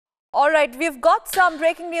All right, we've got some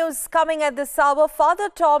breaking news coming at this hour. Father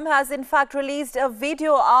Tom has in fact released a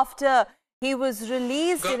video after he was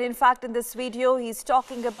released. And in fact, in this video, he's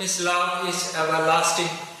talking about His love is everlasting.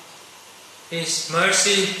 His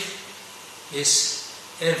mercy is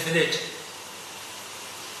infinite.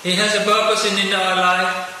 He has a purpose in our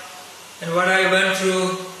life, and what I went through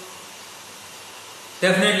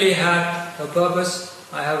definitely had a purpose.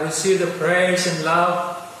 I have received the praise and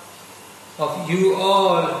love of you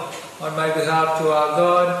all on my behalf to our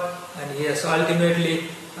God, and He has ultimately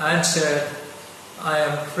answered. I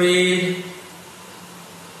am freed,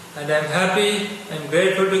 and I am happy and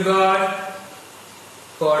grateful to God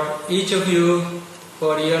for each of you,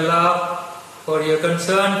 for your love, for your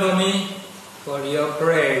concern for me, for your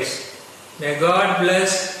prayers. May God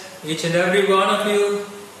bless each and every one of you,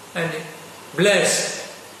 and bless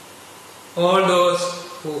all those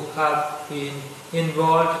who have been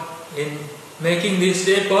involved in making this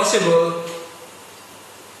day possible.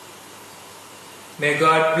 May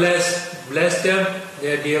God bless them,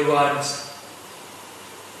 their dear ones.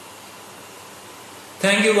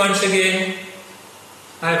 Thank you once again.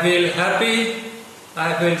 I feel happy.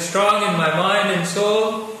 I feel strong in my mind and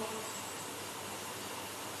soul.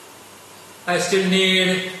 I still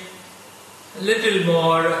need a little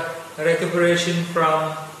more recuperation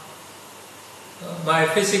from my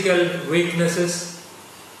physical weaknesses.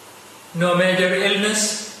 No major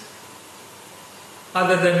illness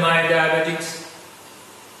other than my diabetics.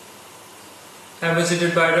 I'm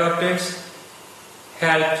visited by doctors,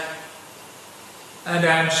 helped, and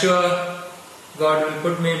I'm sure God will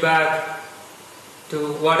put me back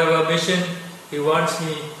to whatever mission He wants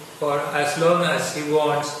me for, as long as He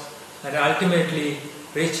wants, and ultimately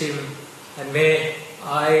reach Him. And may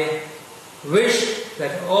I wish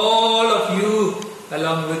that all of you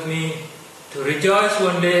along with me to rejoice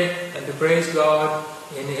one day and to praise God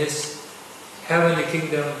in His heavenly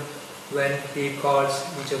kingdom when He calls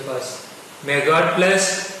each of us. May God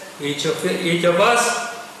bless each of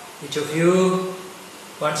us, each of you.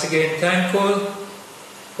 Once again, thankful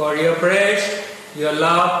for your prayers, your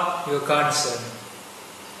love, your concern.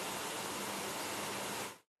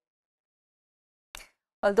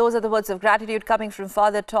 Well, those are the words of gratitude coming from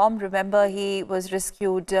Father Tom. Remember, he was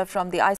rescued from the